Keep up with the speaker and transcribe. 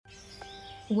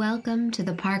Welcome to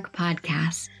the Park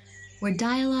Podcast, where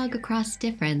dialogue across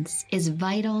difference is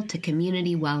vital to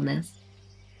community wellness.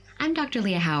 I'm Dr.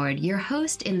 Leah Howard, your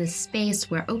host in this space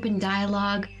where open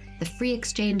dialogue, the free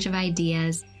exchange of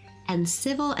ideas, and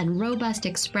civil and robust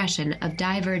expression of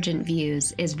divergent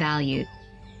views is valued.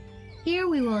 Here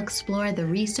we will explore the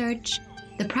research,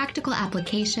 the practical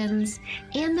applications,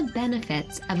 and the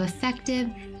benefits of effective,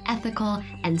 ethical,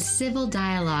 and civil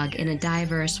dialogue in a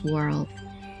diverse world.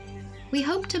 We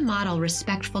hope to model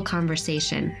respectful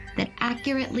conversation that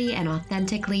accurately and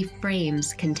authentically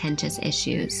frames contentious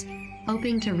issues,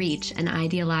 hoping to reach an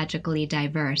ideologically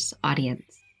diverse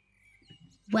audience.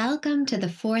 Welcome to the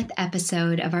fourth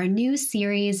episode of our new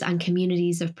series on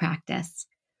communities of practice.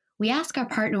 We ask our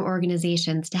partner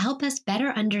organizations to help us better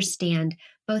understand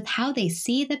both how they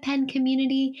see the Penn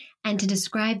community and to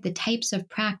describe the types of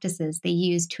practices they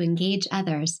use to engage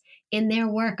others in their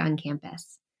work on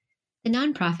campus. The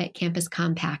nonprofit Campus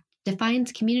Compact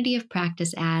defines community of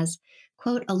practice as,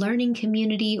 quote, a learning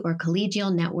community or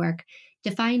collegial network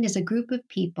defined as a group of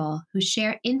people who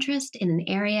share interest in an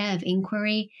area of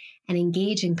inquiry and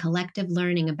engage in collective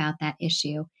learning about that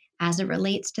issue as it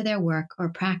relates to their work or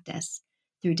practice.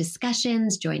 Through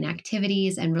discussions, joint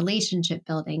activities, and relationship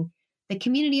building, the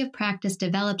community of practice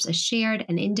develops a shared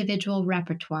and individual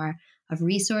repertoire of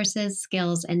resources,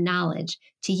 skills, and knowledge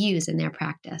to use in their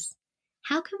practice.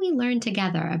 How can we learn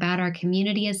together about our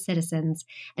community as citizens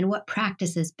and what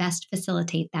practices best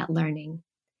facilitate that learning?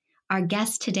 Our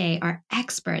guests today are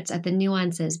experts at the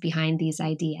nuances behind these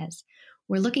ideas.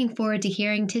 We're looking forward to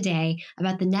hearing today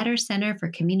about the Netter Center for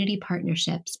Community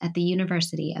Partnerships at the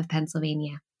University of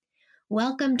Pennsylvania.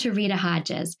 Welcome to Rita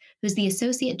Hodges, who's the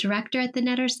Associate Director at the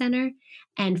Netter Center,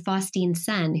 and Faustine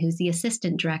Sun, who's the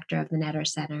Assistant Director of the Netter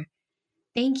Center.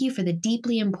 Thank you for the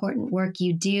deeply important work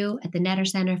you do at the Netter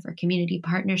Center for Community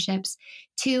Partnerships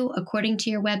to, according to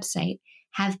your website,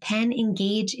 have Penn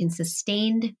engage in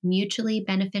sustained, mutually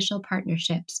beneficial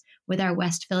partnerships with our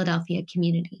West Philadelphia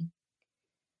community.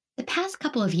 The past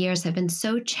couple of years have been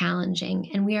so challenging,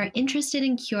 and we are interested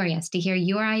and curious to hear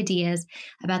your ideas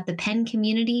about the Penn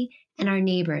community and our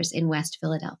neighbors in West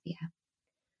Philadelphia.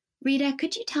 Rita,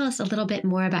 could you tell us a little bit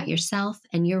more about yourself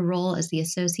and your role as the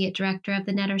Associate Director of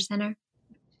the Netter Center?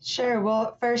 Sure.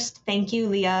 Well, first, thank you,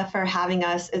 Leah, for having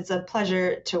us. It's a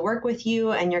pleasure to work with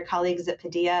you and your colleagues at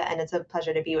Padilla, and it's a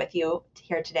pleasure to be with you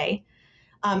here today.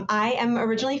 I am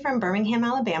originally from Birmingham,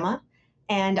 Alabama,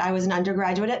 and I was an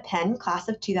undergraduate at Penn, class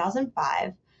of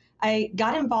 2005. I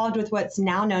got involved with what's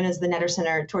now known as the Netter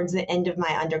Center towards the end of my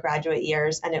undergraduate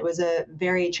years, and it was a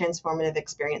very transformative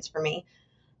experience for me.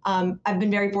 I've been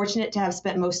very fortunate to have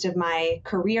spent most of my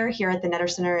career here at the Netter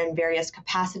Center in various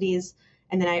capacities,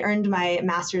 and then I earned my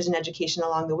master's in education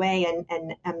along the way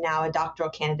and am now a doctoral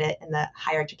candidate in the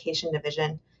higher education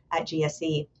division at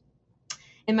GSE.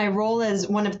 In my role as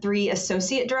one of 3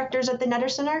 associate directors at the Netter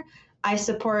Center, I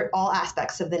support all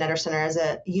aspects of the Netter Center as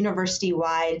a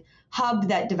university-wide hub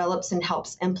that develops and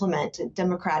helps implement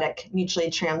democratic, mutually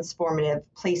transformative,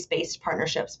 place-based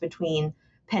partnerships between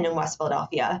Penn and West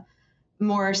Philadelphia.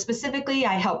 More specifically,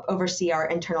 I help oversee our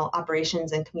internal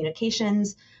operations and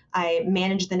communications. I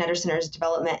manage the Netter Center's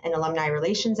development and alumni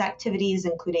relations activities,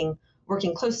 including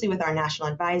working closely with our National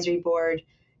Advisory Board,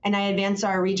 and I advance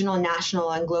our regional,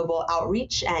 national, and global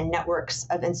outreach and networks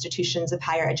of institutions of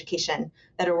higher education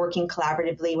that are working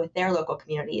collaboratively with their local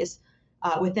communities.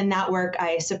 Within that work,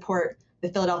 I support the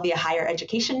Philadelphia Higher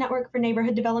Education Network for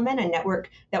Neighborhood Development, a network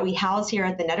that we house here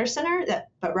at the Netter Center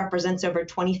but represents over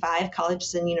 25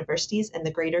 colleges and universities in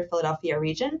the greater Philadelphia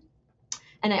region.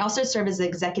 And I also serve as the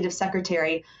executive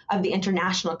secretary of the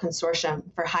International Consortium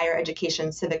for Higher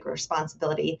Education, Civic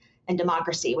Responsibility, and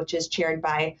Democracy, which is chaired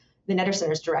by the Netter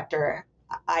Center's director,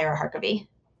 Ira Harkavy.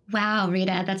 Wow,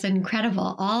 Rita, that's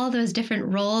incredible. All those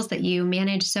different roles that you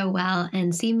manage so well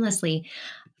and seamlessly.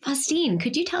 Faustine,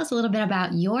 could you tell us a little bit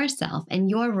about yourself and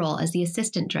your role as the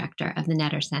assistant director of the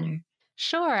Netter Center?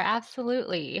 Sure,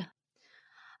 absolutely.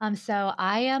 So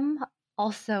I am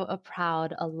also a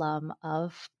proud alum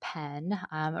of Penn,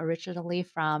 originally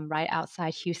from right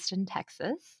outside Houston,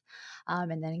 Texas,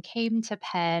 and then came to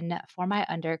Penn for my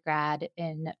undergrad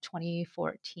in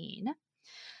 2014.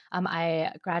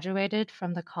 I graduated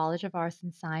from the College of Arts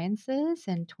and Sciences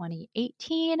in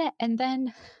 2018 and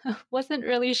then wasn't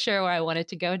really sure where I wanted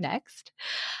to go next.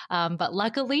 But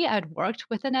luckily, I'd worked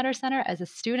with the Netter Center as a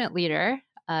student leader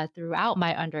throughout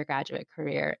my undergraduate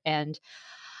career. And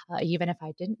even if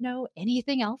I didn't know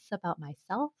anything else about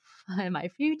myself and my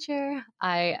future,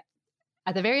 I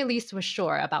at the very least, was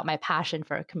sure about my passion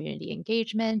for community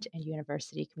engagement and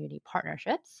university community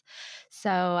partnerships. So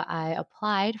I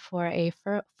applied for a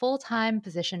full-time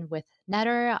position with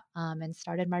Netter and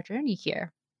started my journey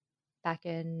here back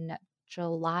in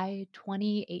July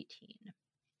 2018.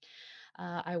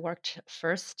 I worked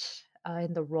first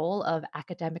in the role of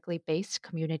academically based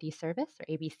community service, or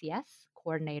ABCS,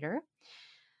 coordinator,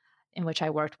 in which I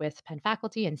worked with Penn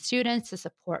faculty and students to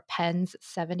support Penn's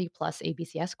 70 plus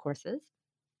ABCS courses.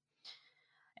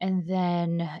 And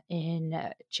then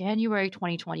in January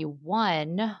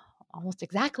 2021, almost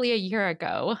exactly a year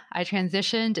ago, I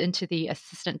transitioned into the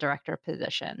assistant director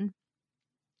position.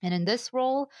 And in this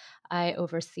role, I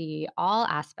oversee all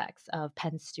aspects of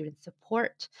Penn student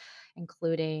support,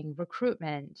 including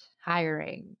recruitment,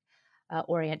 hiring,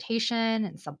 orientation,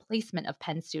 and some placement of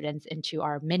Penn students into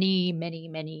our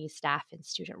many staff and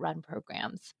student run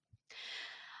programs.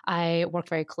 I work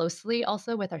very closely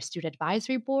also with our student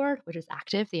advisory board, which is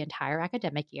active the entire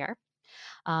academic year.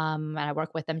 And I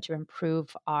work with them to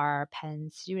improve our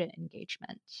Penn student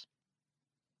engagement.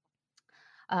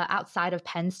 Outside of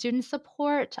Penn student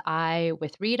support, I,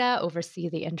 with Rita, oversee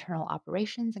the internal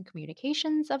operations and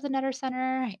communications of the Netter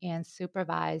Center and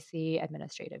supervise the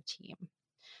administrative team.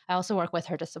 I also work with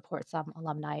her to support some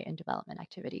alumni and development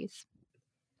activities.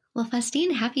 Well,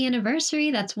 Faustine, happy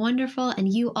anniversary. That's wonderful.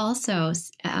 And you also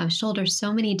shoulder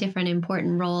so many different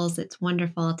important roles. It's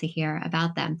wonderful to hear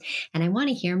about them. And I want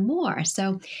to hear more.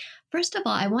 So first of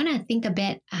all, I want to think a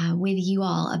bit with you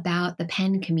all about the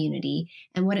Penn community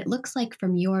and what it looks like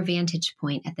from your vantage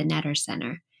point at the Netter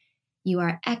Center. You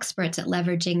are experts at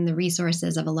leveraging the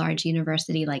resources of a large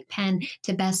university like Penn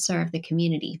to best serve the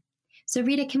community. So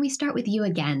Rita, can we start with you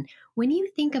again? When you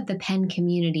think of the Penn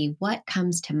community, what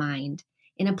comes to mind?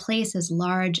 In a place as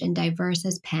large and diverse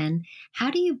as Penn, how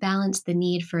do you balance the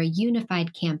need for a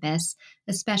unified campus,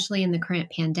 especially in the current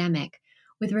pandemic,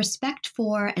 with respect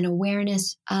for and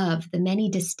awareness of the many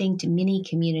distinct mini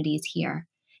communities here?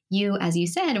 You, as you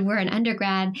said, were an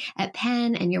undergrad at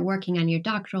Penn and you're working on your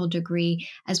doctoral degree,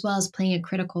 as well as playing a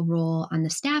critical role on the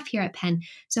staff here at Penn.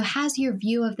 So has your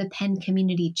view of the Penn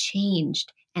community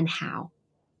changed, and how?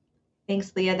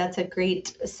 Thanks, Leah. That's a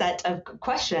great set of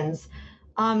questions.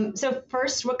 So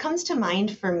first, what comes to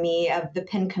mind for me of the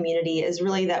Penn community is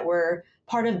really that we're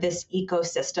part of this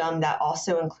ecosystem that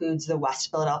also includes the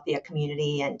West Philadelphia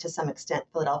community and to some extent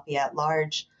Philadelphia at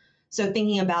large. So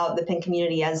thinking about the Penn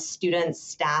community as students,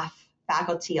 staff,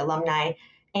 faculty, alumni,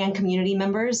 and community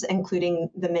members,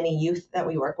 including the many youth that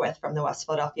we work with from the West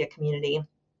Philadelphia community.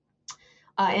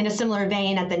 In a similar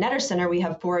vein, at the Netter Center, we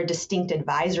have 4 distinct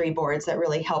advisory boards that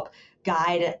really help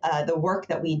guide the work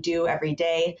that we do every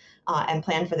day and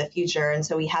plan for the future. And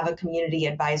so we have a community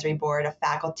advisory board, a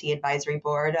faculty advisory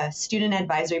board, a student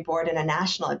advisory board, and a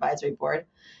national advisory board.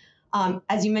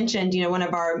 As you mentioned, one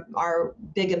of our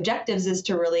big objectives is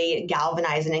to really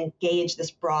galvanize and engage this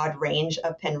broad range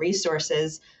of Penn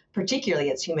resources,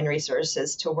 particularly its human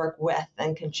resources, to work with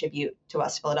and contribute to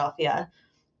West Philadelphia.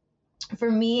 For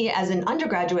me, as an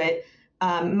undergraduate,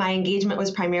 my engagement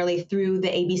was primarily through the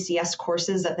ABCS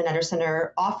courses that the Netter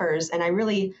Center offers, and I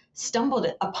really stumbled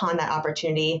upon that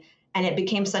opportunity, and it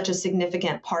became such a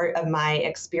significant part of my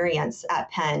experience at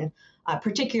Penn,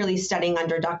 particularly studying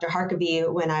under Dr. Harkavy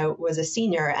when I was a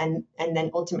senior, and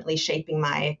then ultimately shaping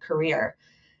my career.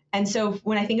 And so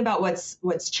when I think about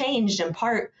what's changed, in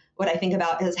part, what I think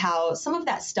about is how some of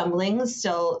that stumbling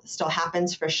still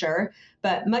happens for sure,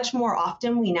 but much more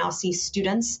often we now see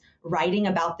students writing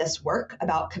about this work,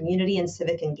 about community and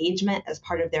civic engagement as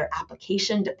part of their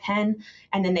application to Penn,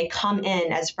 and then they come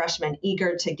in as freshmen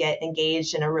eager to get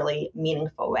engaged in a really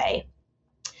meaningful way.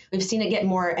 We've seen it get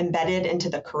more embedded into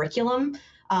the curriculum,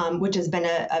 which has been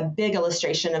a big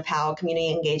illustration of how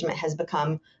community engagement has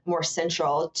become more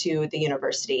central to the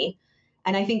university.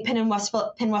 And I think Penn and West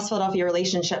Philadelphia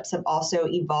relationships have also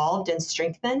evolved and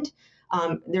strengthened.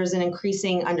 There's an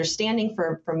increasing understanding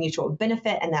for mutual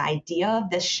benefit and the idea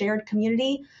of this shared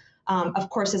community.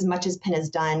 Of course, as much as Penn has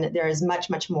done, there is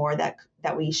much more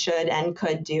that we should and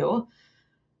could do.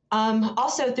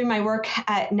 Also, through my work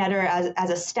at Netter as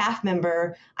a staff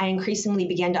member, I increasingly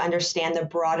began to understand the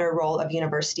broader role of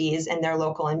universities and their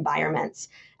local environments,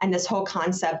 and this whole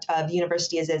concept of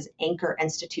universities as anchor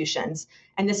institutions.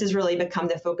 And this has really become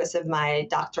the focus of my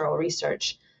doctoral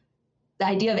research. The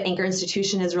idea of anchor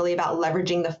institution is really about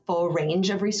leveraging the full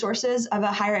range of resources of a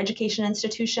higher education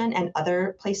institution and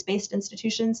other place-based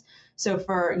institutions. So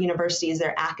for universities,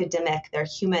 their academic, their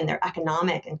human, their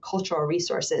economic, and cultural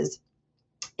resources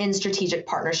in strategic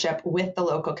partnership with the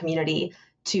local community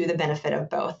to the benefit of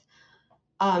both.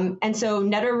 And so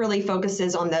Netter really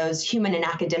focuses on those human and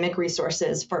academic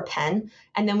resources for Penn.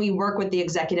 And then we work with the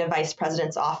Executive Vice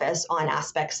President's office on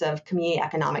aspects of community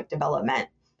economic development.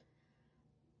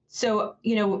 So,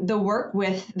 the work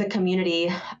with the community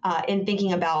in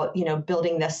thinking about,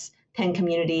 building this Penn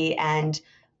community and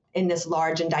in this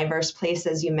large and diverse place,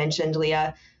 as you mentioned,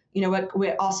 Leah,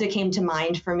 what also came to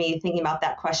mind for me thinking about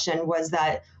that question was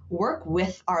that work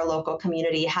with our local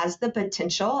community has the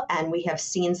potential, and we have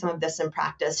seen some of this in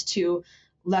practice, to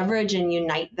leverage and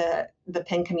unite the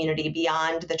Penn community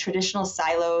beyond the traditional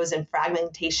silos and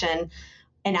fragmentation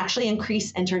and actually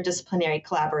increase interdisciplinary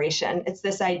collaboration. It's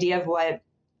this idea of what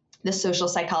the social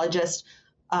psychologist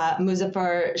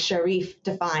Muzaffar Sharif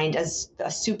defined as a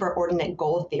superordinate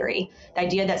goal theory, the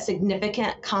idea that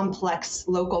significant, complex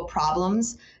local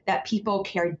problems that people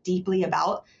care deeply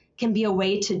about can be a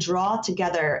way to draw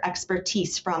together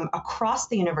expertise from across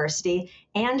the university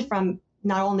and from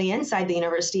not only inside the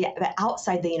university, but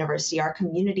outside the university, our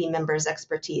community members'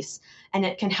 expertise. And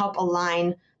it can help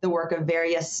align the work of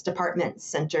various departments,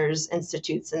 centers,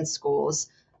 institutes, and schools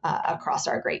across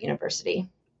our great university.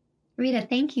 Rita,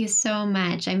 thank you so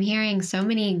much. I'm hearing so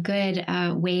many good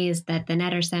ways that the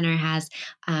Netter Center has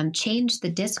changed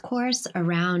the discourse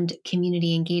around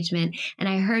community engagement. And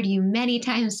I heard you many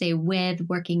times say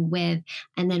working with,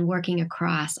 and then working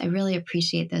across. I really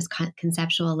appreciate those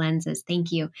conceptual lenses.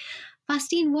 Thank you.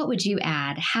 Faustine, what would you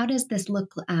add? How does this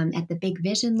look at the big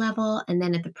vision level and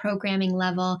then at the programming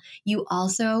level? You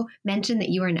also mentioned that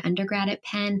you were an undergrad at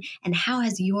Penn, and how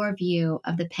has your view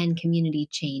of the Penn community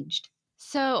changed?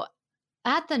 So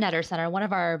at the Netter Center, one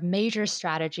of our major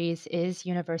strategies is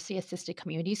University Assisted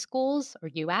Community Schools, or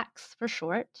UACs for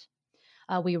short.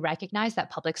 We recognize that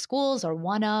public schools are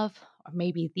one of, or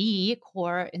maybe the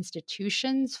core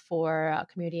institutions for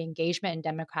community engagement and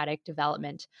democratic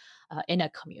development in a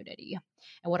community.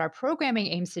 And what our programming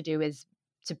aims to do is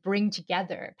to bring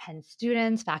together Penn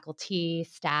students, faculty,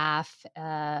 staff,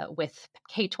 with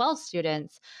K-12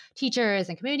 students, teachers,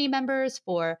 and community members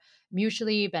for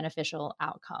mutually beneficial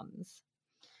outcomes.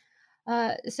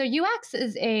 So UX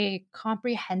is a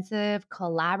comprehensive,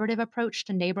 collaborative approach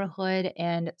to neighborhood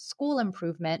and school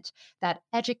improvement that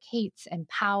educates,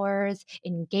 empowers,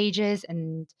 engages,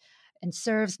 and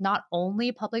serves not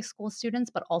only public school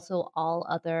students, but also all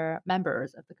other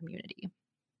members of the community.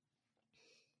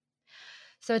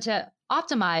 So to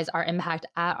optimize our impact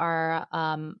at our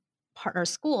partner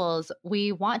schools,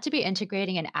 we want to be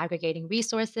integrating and aggregating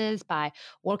resources by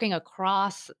working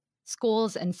across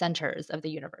schools and centers of the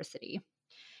university.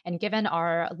 And given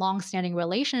our longstanding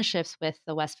relationships with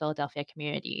the West Philadelphia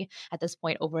community, at this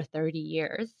point over 30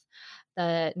 years,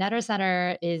 the Netter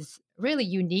Center is really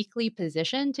uniquely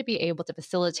positioned to be able to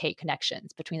facilitate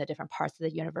connections between the different parts of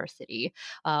the university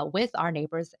with our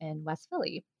neighbors in West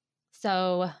Philly.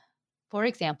 So, for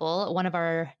example, one of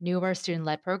our newer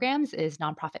student-led programs is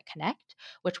Nonprofit Connect,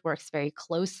 which works very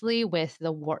closely with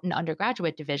the Wharton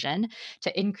undergraduate division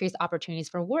to increase opportunities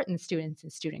for Wharton students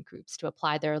and student groups to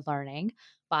apply their learning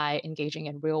by engaging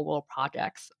in real-world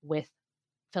projects with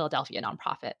Philadelphia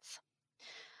nonprofits.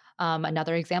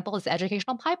 Another example is the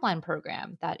Educational Pipeline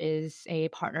Program. That is a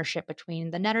partnership between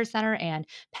the Netter Center and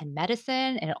Penn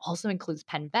Medicine, and it also includes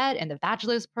Penn Vet and the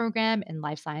bachelor's program in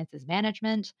life sciences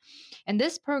management. And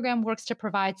this program works to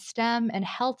provide STEM and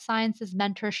health sciences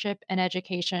mentorship and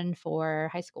education for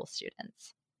high school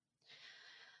students.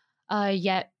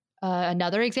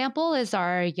 Another example is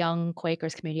our Young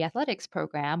Quakers Community Athletics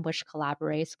program, which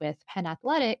collaborates with Penn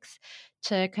Athletics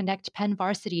to connect Penn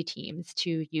varsity teams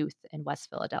to youth in West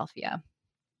Philadelphia.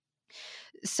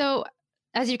 So,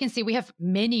 as you can see, we have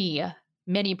many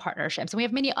partnerships, and we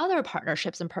have many other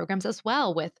partnerships and programs as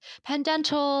well with Penn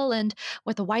Dental and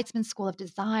with the Weitzman School of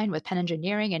Design, with Penn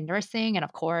Engineering and Nursing, and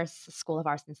of course, the School of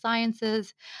Arts and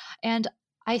Sciences. And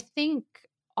I think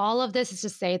all of this is to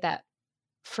say that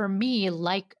for me,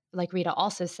 like Rita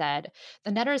also said,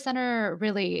 the Netter Center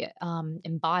really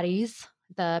embodies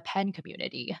the Penn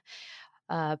community,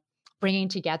 bringing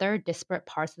together disparate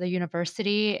parts of the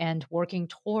university and working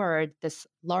toward this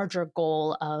larger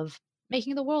goal of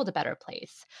making the world a better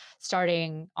place,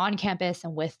 starting on campus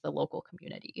and with the local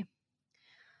community.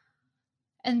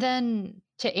 And then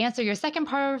to answer your second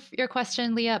part of your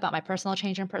question, Leah, about my personal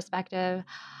change in perspective,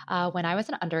 when I was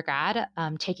an undergrad,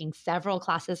 taking several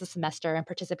classes a semester and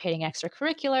participating in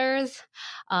extracurriculars,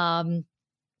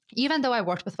 even though I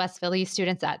worked with West Philly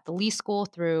students at the Lee School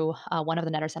through one of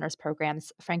the Netter Center's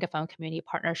programs, Francophone Community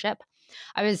Partnership,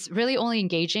 I was really only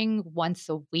engaging once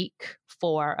a week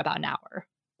for about an hour.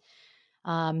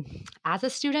 As a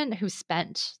student who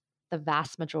spent the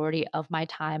vast majority of my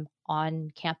time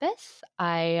on campus,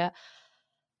 I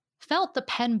felt the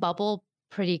Penn bubble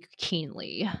pretty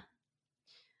keenly.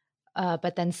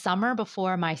 But then summer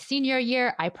before my senior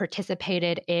year, I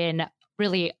participated in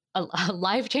really a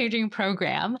life-changing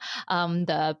program,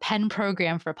 the Penn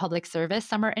program for public service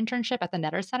summer internship at the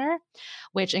Netter Center,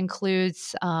 which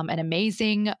includes an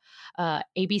amazing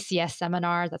ABCS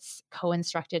seminar that's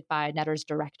co-instructed by Netter's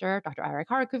director, Dr. Ira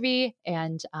Harkavy,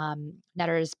 and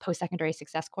Netter's post-secondary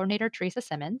success coordinator, Teresa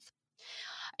Simmons.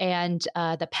 And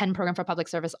the Penn program for public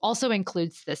service also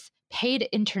includes this paid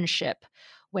internship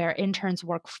where interns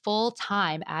work full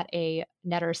time at a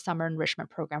Netter summer enrichment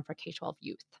program for K-12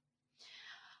 youth.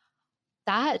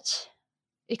 That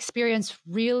experience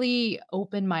really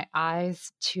opened my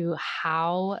eyes to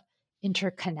how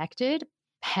interconnected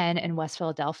Penn and West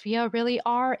Philadelphia really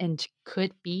are and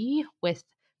could be, with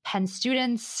Penn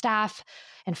students, staff,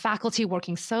 and faculty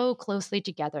working so closely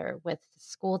together with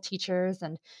school teachers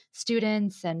and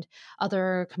students and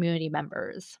other community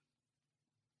members.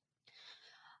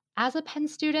 As a Penn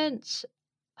student,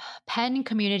 Penn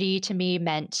community to me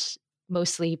meant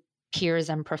mostly peers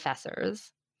and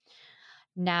professors.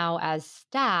 Now, as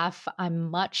staff,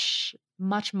 I'm much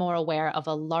more aware of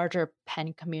a larger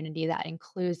Penn community that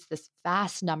includes this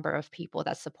vast number of people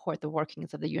that support the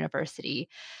workings of the university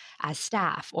as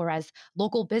staff or as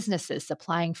local businesses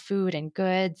supplying food and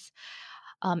goods.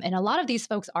 And a lot of these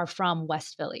folks are from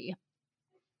West Philly.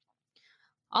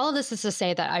 All of this is to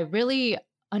say that I really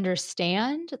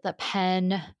understand that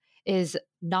Penn is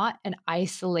not an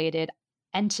isolated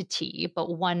entity,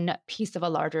 but one piece of a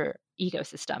larger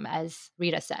ecosystem, as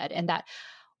Rita said, and that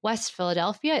West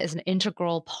Philadelphia is an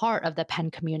integral part of the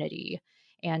Penn community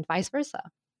and vice versa.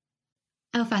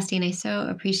 Oh, Faustine, I so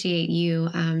appreciate you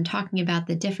talking about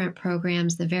the different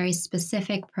programs, the very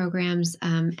specific programs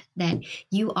that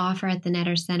you offer at the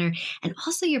Netter Center, and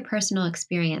also your personal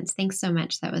experience. Thanks so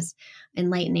much. That was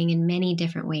enlightening in many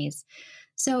different ways.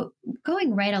 So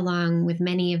going right along with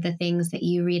many of the things that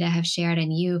you, Rita, have shared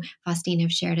and you, Faustine,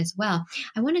 have shared as well,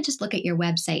 I want to just look at your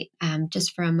website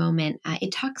just for a moment.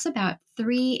 It talks about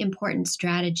 3 important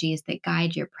strategies that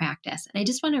guide your practice. And I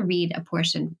just want to read a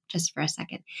portion just for a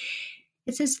second.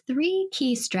 It says 3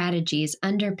 key strategies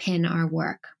underpin our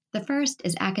work. The first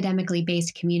is academically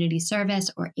based community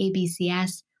service, or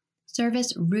ABCS,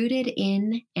 service rooted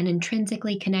in and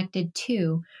intrinsically connected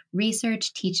to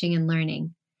research, teaching, and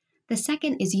learning. The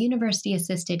second is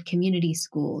university-assisted community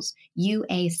schools,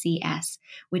 UACS,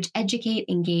 which educate,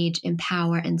 engage,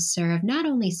 empower, and serve not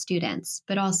only students,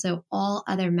 but also all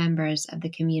other members of the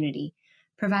community,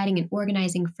 providing an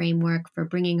organizing framework for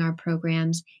bringing our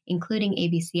programs, including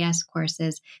ABCS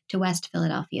courses, to West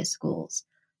Philadelphia schools.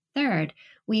 Third,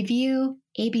 we view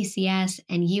ABCS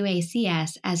and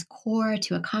UACS as core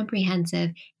to a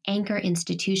comprehensive anchor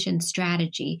institution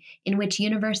strategy in which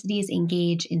universities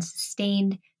engage in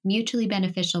sustained, mutually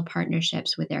beneficial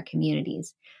partnerships with their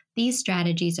communities. These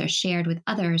strategies are shared with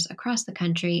others across the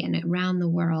country and around the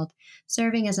world,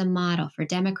 serving as a model for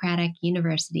democratic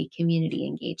university community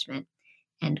engagement.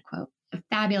 End quote. A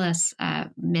fabulous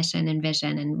mission and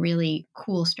vision and really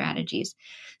cool strategies.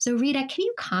 So Rita, can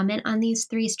you comment on these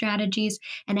 3 strategies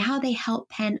and how they help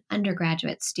Penn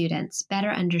undergraduate students better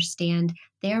understand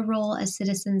their role as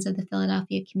citizens of the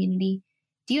Philadelphia community?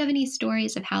 Do you have any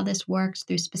stories of how this works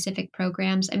through specific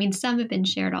programs? I mean, some have been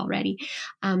shared already,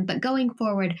 but going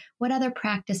forward, what other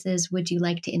practices would you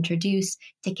like to introduce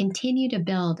to continue to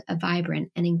build a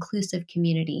vibrant and inclusive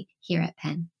community here at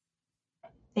Penn?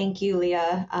 Thank you,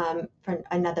 Leah, for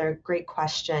another great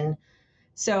question.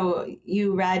 So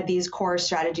you read these core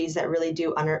strategies that really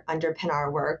do underpin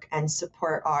our work and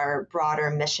support our broader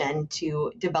mission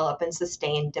to develop and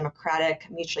sustain democratic,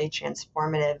 mutually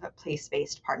transformative,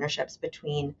 place-based partnerships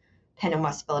between Penn and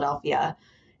West Philadelphia.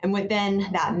 And within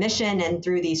that mission and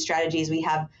through these strategies, we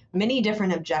have many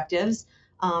different objectives.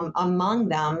 Among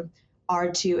them are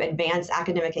to advance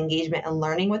academic engagement and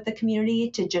learning with the community,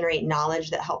 to generate knowledge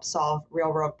that helps solve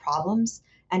real-world problems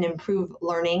and improve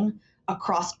learning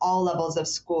across all levels of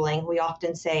schooling. We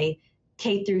often say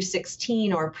K through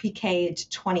 16 or pre-K to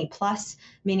 20 plus,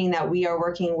 meaning that we are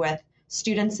working with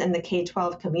students in the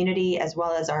K-12 community as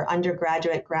well as our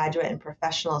undergraduate, graduate, and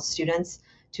professional students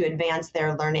to advance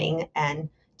their learning and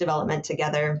development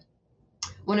together.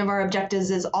 One of our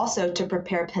objectives is also to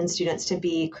prepare Penn students to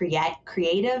be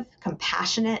creative,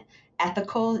 compassionate,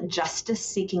 ethical,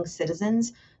 justice-seeking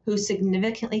citizens who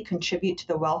significantly contribute to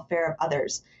the welfare of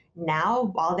others now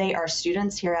while they are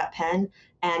students here at Penn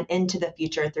and into the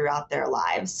future throughout their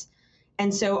lives.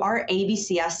 And so our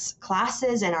ABCS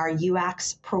classes and our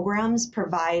UACS programs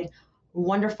provide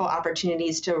wonderful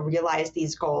opportunities to realize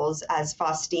these goals, as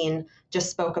Faustine just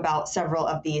spoke about several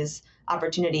of these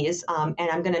opportunities. And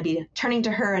I'm going to be turning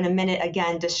to her in a minute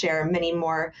again to share many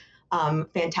more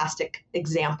fantastic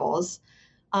examples.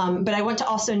 But I want to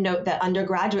also note that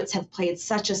undergraduates have played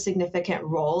such a significant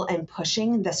role in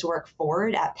pushing this work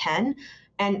forward at Penn,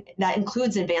 and that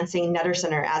includes advancing Netter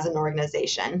Center as an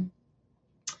organization.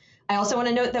 I also want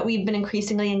to note that we've been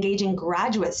increasingly engaging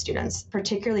graduate students,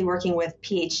 particularly working with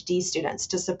PhD students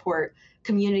to support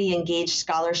community engaged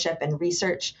scholarship and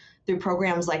research through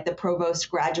programs like the Provost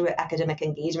Graduate Academic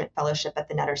Engagement Fellowship at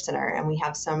the Netter Center. And we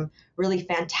have some really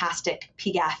fantastic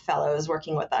PGAF fellows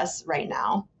working with us right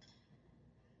now.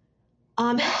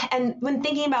 And when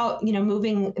thinking about,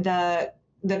 moving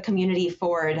the community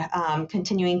forward,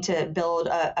 continuing to build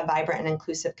a vibrant and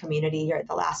inclusive community, or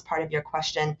the last part of your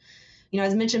question,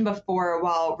 as mentioned before,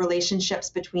 while relationships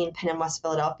between Penn and West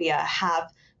Philadelphia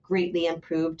have greatly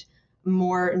improved,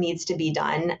 more needs to be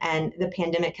done. And the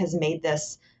pandemic has made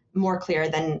this more clear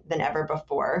than ever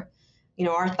before.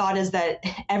 Our thought is that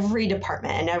every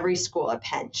department and every school at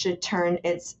Penn should turn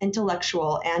its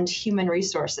intellectual and human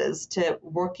resources to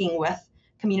working with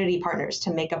community partners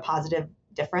to make a positive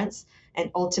difference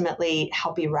and ultimately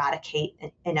help eradicate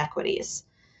inequities.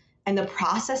 And the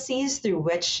processes through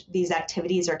which these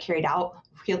activities are carried out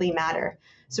really matter.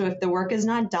 So if the work is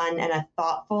not done in a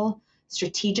thoughtful,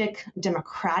 strategic,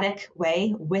 democratic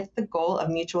way with the goal of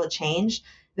mutual change,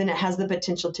 then it has the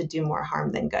potential to do more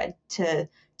harm than good, to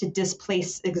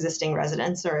displace existing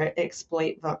residents or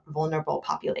exploit vulnerable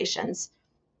populations.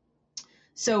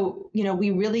 So,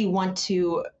 we really want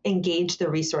to engage the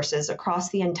resources across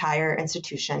the entire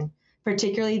institution,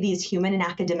 particularly these human and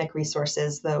academic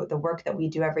resources, the work that we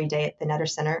do every day at the Netter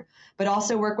Center, but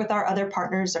also work with our other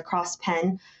partners across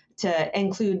Penn to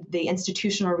include the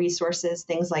institutional resources,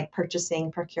 things like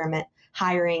purchasing, procurement,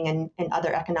 hiring, and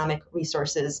other economic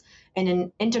resources in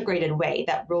an integrated way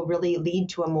that will really lead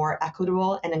to a more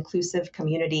equitable and inclusive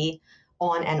community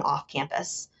on and off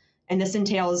campus. And this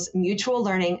entails mutual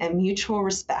learning and mutual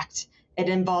respect. It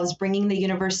involves bringing the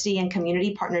university and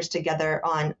community partners together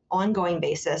on an ongoing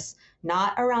basis,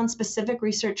 not around specific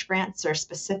research grants or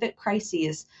specific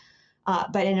crises,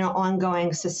 but in an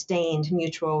ongoing, sustained,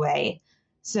 mutual way,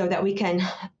 so that we can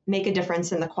make a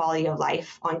difference in the quality of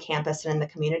life on campus and in the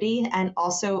community, and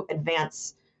also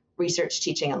advance research,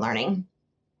 teaching, and learning.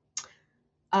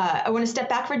 I want to step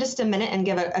back for just a minute and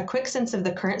give a quick sense of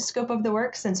the current scope of the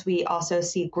work, since we also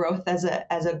see growth as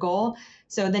a goal.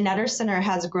 So the Netter Center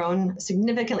has grown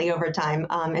significantly over time,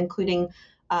 including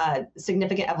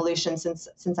significant evolution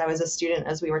since I was a student,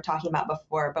 as we were talking about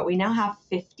before. But we now have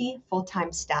 50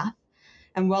 full-time staff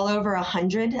and well over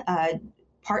 100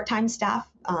 part-time staff,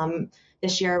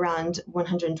 this year around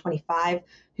 125,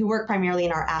 who work primarily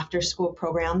in our after-school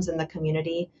programs in the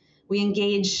community. We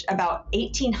engage about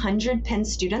 1,800 Penn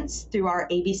students through our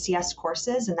ABCS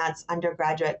courses, and that's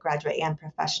undergraduate, graduate, and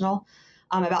professional,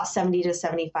 about 70 to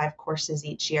 75 courses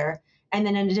each year. And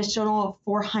then an additional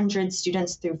 400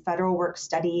 students through federal work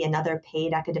study and other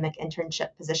paid academic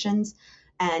internship positions.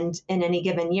 And in any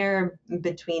given year,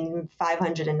 between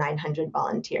 500 and 900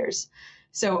 volunteers.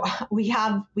 So we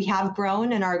have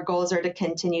grown, and our goals are to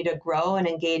continue to grow and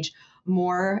engage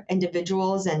more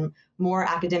individuals and more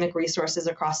academic resources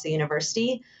across the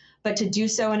university, but to do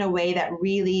so in a way that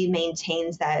really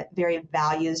maintains that very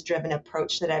values-driven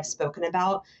approach that I've spoken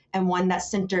about, and one that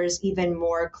centers even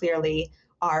more clearly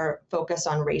our focus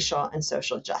on racial and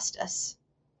social justice.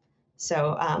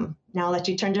 So now I'll let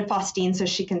you turn to Faustine so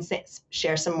she can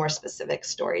share some more specific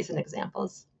stories and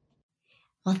examples.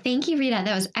 Well, thank you, Rita.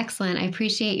 That was excellent. I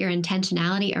appreciate your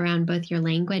intentionality around both your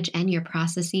language and your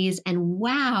processes. And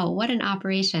wow, what an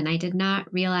operation. I did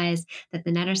not realize that the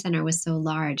Netter Center was so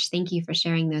large. Thank you for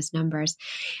sharing those numbers.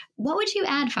 What would you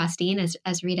add, Faustine,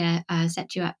 as Rita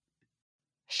set you up?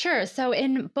 Sure. So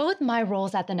in both my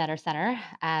roles at the Netter Center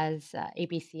as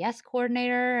ABCS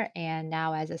coordinator and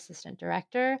now as assistant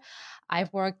director,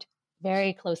 I've worked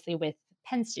very closely with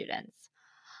Penn students.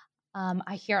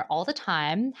 I hear all the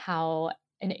time how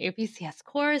an ABCS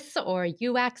course or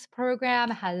UX program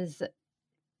has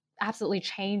absolutely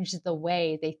changed the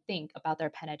way they think about their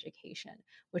Penn education,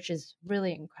 which is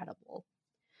really incredible.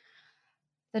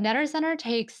 The Netter Center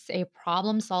takes a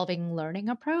problem-solving learning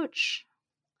approach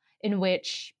in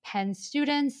which Penn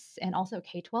students and also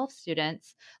K-12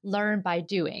 students learn by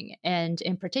doing, and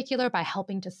in particular by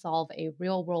helping to solve a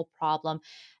real-world problem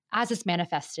as it's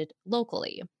manifested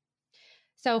locally.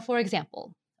 So, for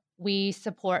example, we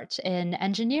support an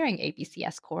engineering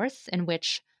ABCS course in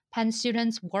which Penn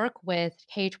students work with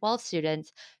K-12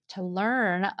 students to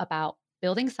learn about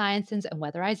building sciences and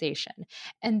weatherization.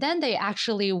 And then they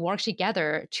actually work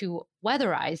together to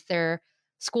weatherize their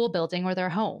school building or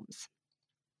their homes.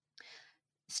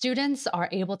 Students are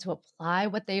able to apply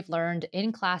what they've learned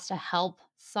in class to help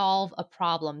solve a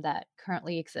problem that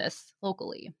currently exists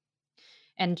locally.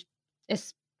 And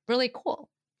it's really cool.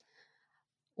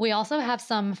 We also have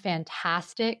some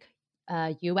fantastic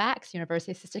UACs,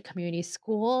 University Assisted Community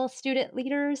School student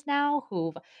leaders now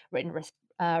who've written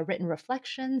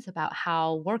reflections about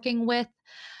how working with,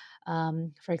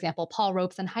 for example, Paul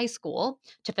Robeson High School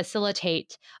to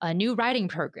facilitate a new writing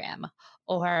program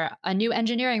or a new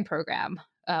engineering program,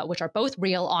 which are both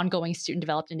real ongoing student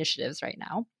developed initiatives right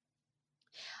now.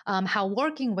 How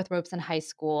working with Robeson High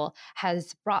School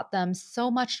has brought them so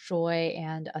much joy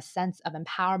and a sense of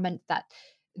empowerment that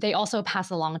they also pass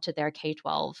along to their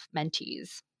K-12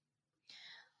 mentees.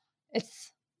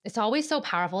 It's always so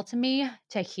powerful to me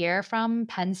to hear from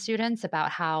Penn students about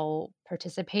how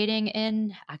participating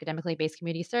in academically based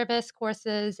community service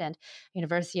courses and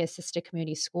university assisted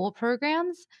community school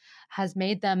programs has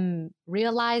made them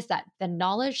realize that the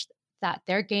knowledge that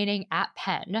they're gaining at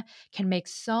Penn can make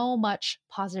so much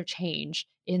positive change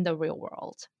in the real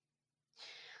world.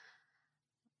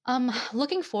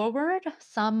 Looking forward,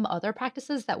 some other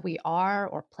practices that we are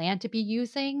or plan to be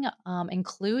using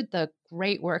include the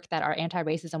great work that our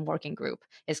anti-racism working group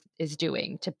is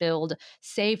doing to build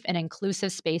safe and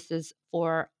inclusive spaces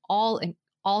for all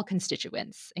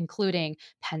constituents, including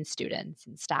Penn students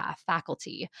and staff,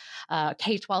 faculty,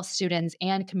 K-12 students,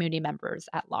 and community members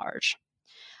at large.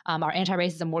 Our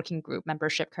anti-racism working group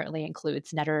membership currently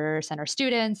includes Netter Center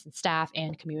students and staff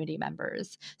and community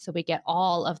members. So we get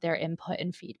all of their input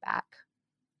and feedback.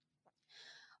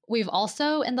 We've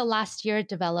also, in the last year,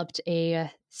 developed a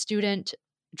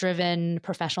student-driven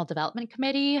professional development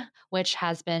committee, which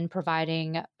has been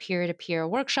providing peer-to-peer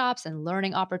workshops and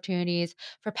learning opportunities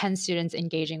for Penn students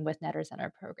engaging with Netter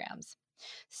Center programs.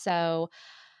 So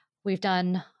we've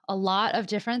done a lot of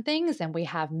different things, and we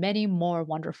have many more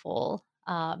wonderful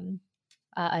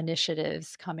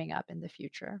initiatives coming up in the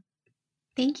future.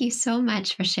 Thank you so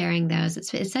much for sharing those.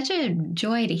 It's such a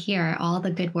joy to hear all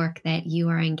the good work that you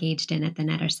are engaged in at the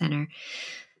Netter Center.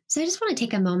 So I just want to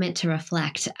take a moment to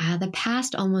reflect. The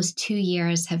past almost 2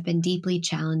 years have been deeply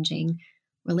challenging.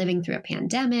 We're living through a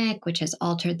pandemic, which has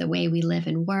altered the way we live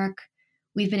and work.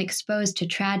 We've been exposed to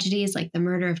tragedies like the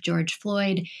murder of George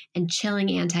Floyd and chilling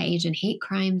anti-Asian hate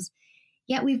crimes.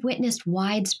 Yet we've witnessed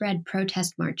widespread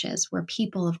protest marches where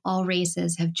people of all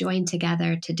races have joined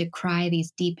together to decry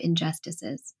these deep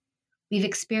injustices. We've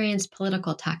experienced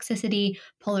political toxicity,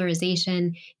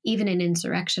 polarization, even an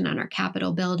insurrection on our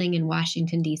Capitol building in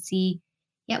Washington, D.C.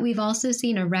 Yet we've also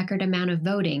seen a record amount of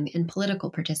voting and political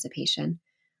participation.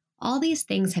 All these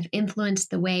things have influenced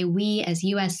the way we as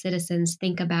U.S. citizens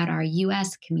think about our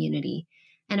U.S. community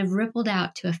and have rippled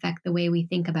out to affect the way we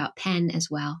think about Penn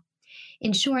as well.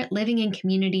 In short, living in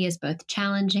community is both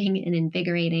challenging and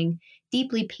invigorating,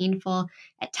 deeply painful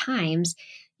at times,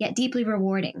 yet deeply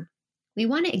rewarding. We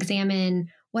want to examine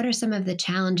what are some of the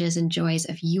challenges and joys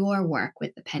of your work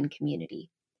with the Penn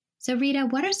community. So Rita,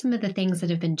 what are some of the things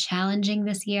that have been challenging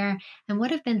this year, and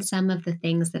what have been some of the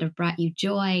things that have brought you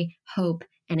joy, hope,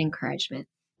 and encouragement?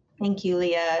 Thank you,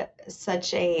 Leah.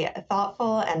 Such a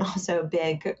thoughtful and also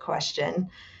big question.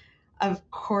 Of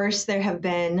course, there have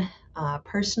been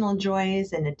personal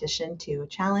joys in addition to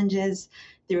challenges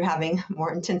through having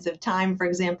more intensive time, for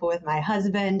example, with my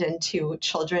husband and 2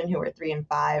 children who are 3 and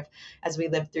 5 as we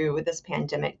lived through this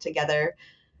pandemic together.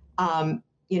 At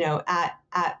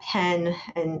Penn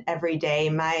and every day,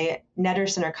 my Netter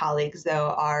Center colleagues,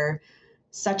 though, are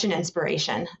such an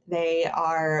inspiration. They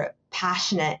are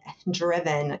passionate,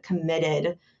 driven,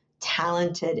 committed,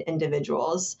 talented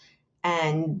individuals.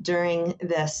 And during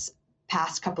this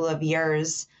past couple of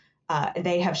years,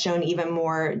 they have shown even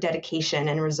more dedication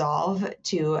and resolve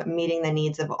to meeting the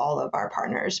needs of all of our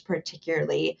partners,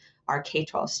 particularly our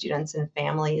K-12 students and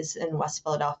families in West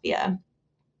Philadelphia.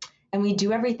 And we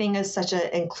do everything as such an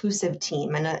inclusive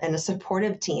team and a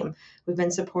supportive team. We've been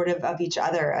supportive of each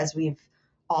other as we've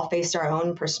all faced our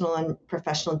own personal and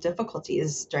professional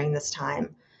difficulties during this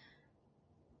time.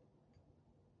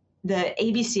 The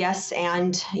ABCS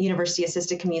and University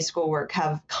Assisted Community School work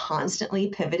have constantly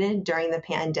pivoted during the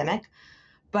pandemic,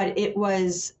 but it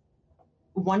was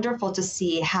wonderful to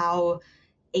see how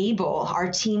able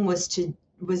our team was to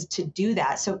do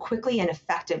that so quickly and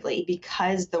effectively,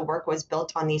 because the work was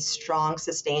built on these strong,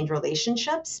 sustained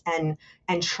relationships and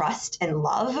trust and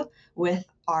love with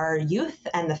our youth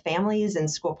and the families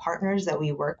and school partners that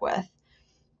we work with.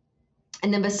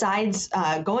 And then besides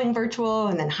going virtual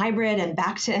and then hybrid and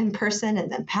back to in-person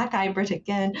and then back hybrid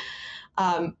again,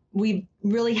 we've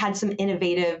really had some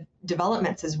innovative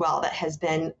developments as well that has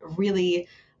been really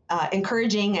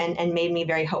encouraging and made me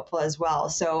very hopeful as well.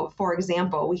 So, for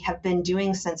example, we have been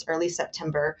doing since early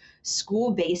September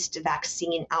school-based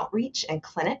vaccine outreach and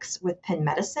clinics with Penn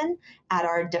Medicine at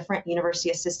our different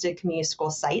university-assisted community school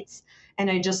sites. And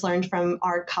I just learned from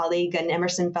our colleague, an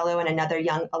Emerson Fellow and another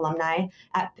young alumni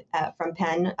from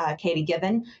Penn, Katie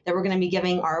Given, that we're going to be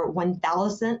giving our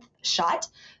 1,000th shot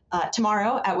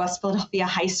tomorrow at West Philadelphia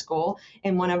High School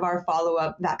in one of our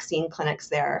follow-up vaccine clinics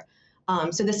there.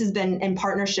 So this has been in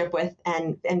partnership with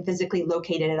and physically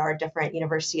located at our different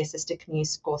university-assisted community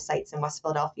school sites in West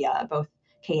Philadelphia, both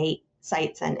K-8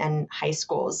 sites and high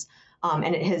schools.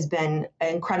 And it has been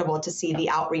incredible to see the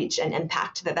outreach and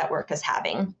impact that work is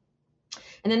having.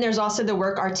 And then there's also the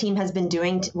work our team has been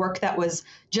doing, work that was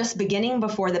just beginning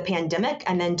before the pandemic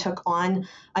and then took on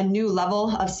a new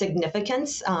level of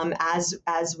significance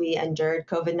as we endured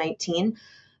COVID-19.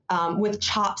 With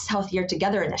CHOP's Healthier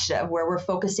Together initiative, where we're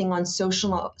focusing on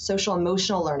social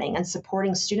emotional learning and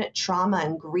supporting student trauma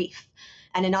and grief.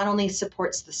 And it not only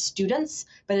supports the students,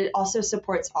 but it also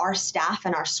supports our staff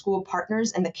and our school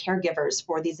partners and the caregivers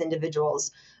for these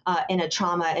individuals in a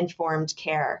trauma-informed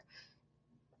care.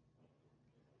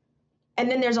 And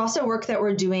then there's also work that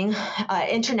we're doing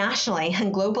internationally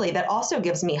and globally that also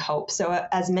gives me hope. So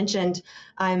as mentioned,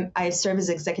 I serve as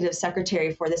executive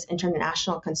secretary for this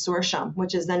international consortium,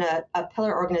 which is then a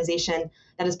pillar organization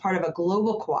that is part of a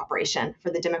global cooperation for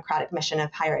the democratic mission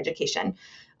of higher education.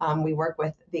 We work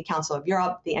with the Council of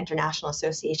Europe, the International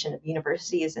Association of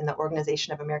Universities, and the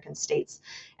Organization of American States.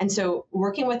 And so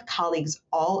working with colleagues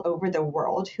all over the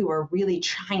world who are really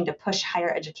trying to push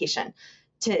higher education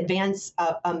to advance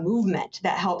a movement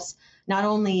that helps not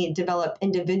only develop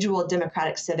individual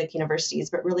democratic civic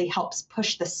universities, but really helps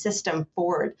push the system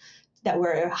forward, that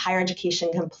where higher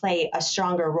education can play a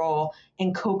stronger role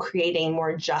in co-creating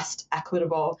more just,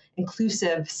 equitable,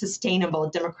 inclusive, sustainable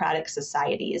democratic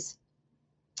societies.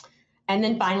 And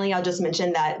then finally, I'll just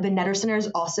mention that the Netter Center is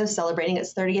also celebrating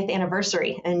its 30th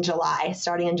anniversary in July,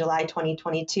 starting in July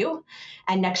 2022.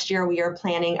 And next year, we are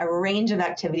planning a range of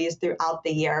activities throughout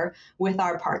the year with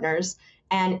our partners.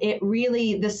 And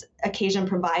this occasion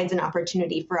provides an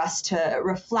opportunity for us to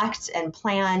reflect and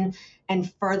plan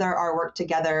and further our work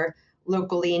together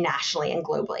locally, nationally, and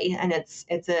globally. And it's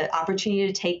an opportunity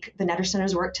to take the Netter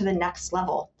Center's work to the next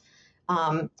level.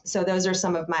 So those are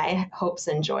some of my hopes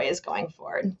and joys going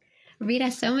forward.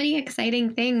 Rita, so many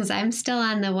exciting things. I'm still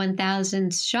on the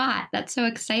 1,000th shot. That's so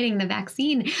exciting, the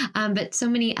vaccine, but so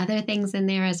many other things in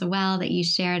there as well that you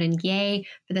shared, and yay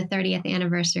for the 30th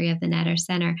anniversary of the Netter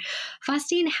Center.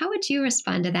 Faustine, how would you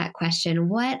respond to that question?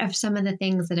 What are some of the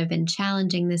things that have been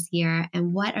challenging this year,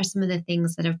 and what are some of the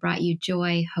things that have brought you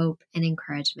joy, hope, and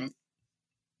encouragement?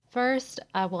 First,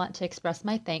 I want to express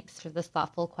my thanks for this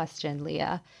thoughtful question,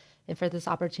 Leah, and for this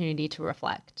opportunity to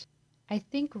reflect. I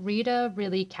think Rita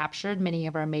really captured many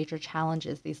of our major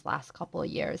challenges these last couple of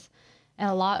years, and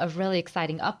a lot of really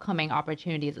exciting upcoming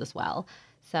opportunities as well.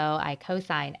 So I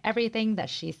co-sign everything that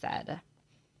she said.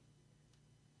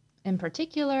 In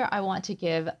particular, I want to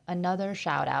give another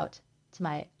shout out to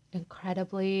my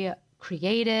incredibly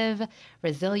creative,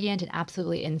 resilient, and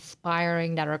absolutely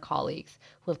inspiring Netter colleagues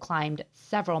who have climbed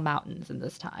several mountains in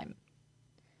this time.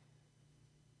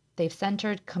 They've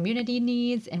centered community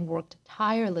needs and worked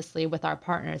tirelessly with our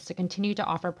partners to continue to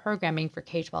offer programming for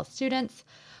K-12 students,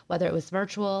 whether it was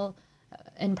virtual,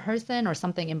 in person, or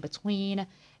something in between.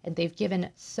 And they've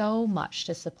given so much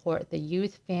to support the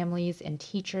youth, families, and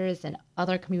teachers and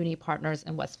other community partners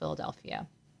in West Philadelphia.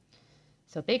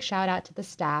 So big shout out to the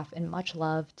staff and much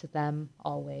love to them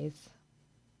always.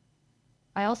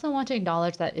 I also want to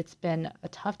acknowledge that it's been a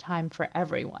tough time for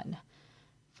everyone.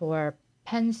 For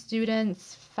Penn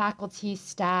students, faculty,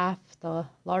 staff, the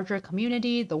larger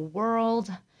community, the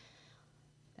world,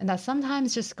 and that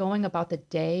sometimes just going about the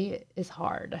day is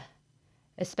hard,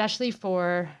 especially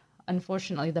for,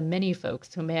 unfortunately, the many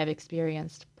folks who may have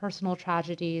experienced personal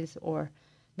tragedies or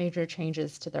major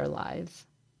changes to their lives.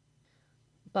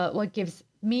 But what gives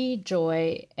me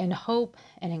joy and hope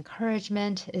and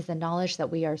encouragement is the knowledge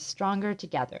that we are stronger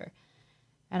together.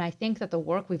 And I think that the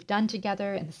work we've done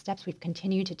together and the steps we've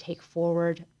continued to take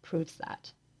forward proves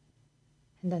that.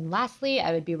 And then lastly,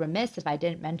 I would be remiss if I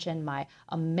didn't mention my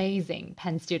amazing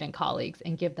Penn student colleagues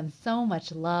and give them so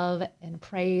much love and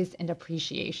praise and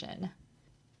appreciation.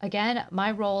 Again,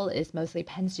 my role is mostly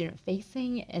Penn student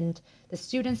facing, and the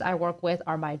students I work with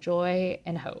are my joy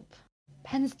and hope.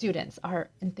 Penn students are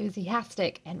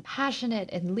enthusiastic and passionate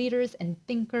and leaders and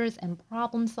thinkers and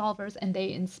problem solvers, and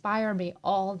they inspire me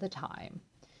all the time.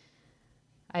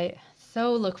 I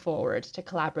so look forward to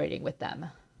collaborating with them.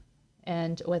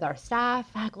 and with our staff,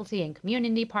 faculty, and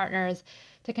community partners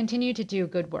to continue to do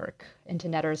good work into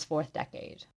Netter's fourth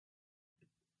decade.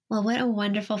 Well, what a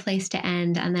wonderful place to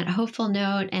end on that hopeful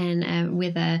note and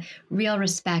with a real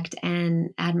respect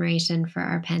and admiration for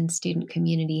our Penn student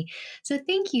community. So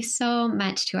thank you so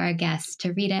much to our guests,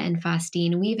 to Rita and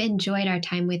Faustine. We've enjoyed our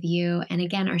time with you and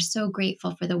again are so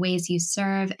grateful for the ways you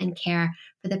serve and care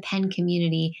for the Penn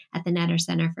community at the Netter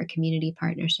Center for Community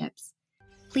Partnerships.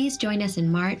 Please join us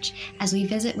in March as we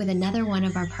visit with another one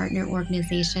of our partner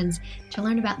organizations to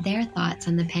learn about their thoughts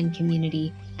on the Penn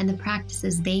community and the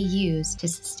practices they use to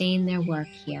sustain their work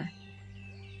here.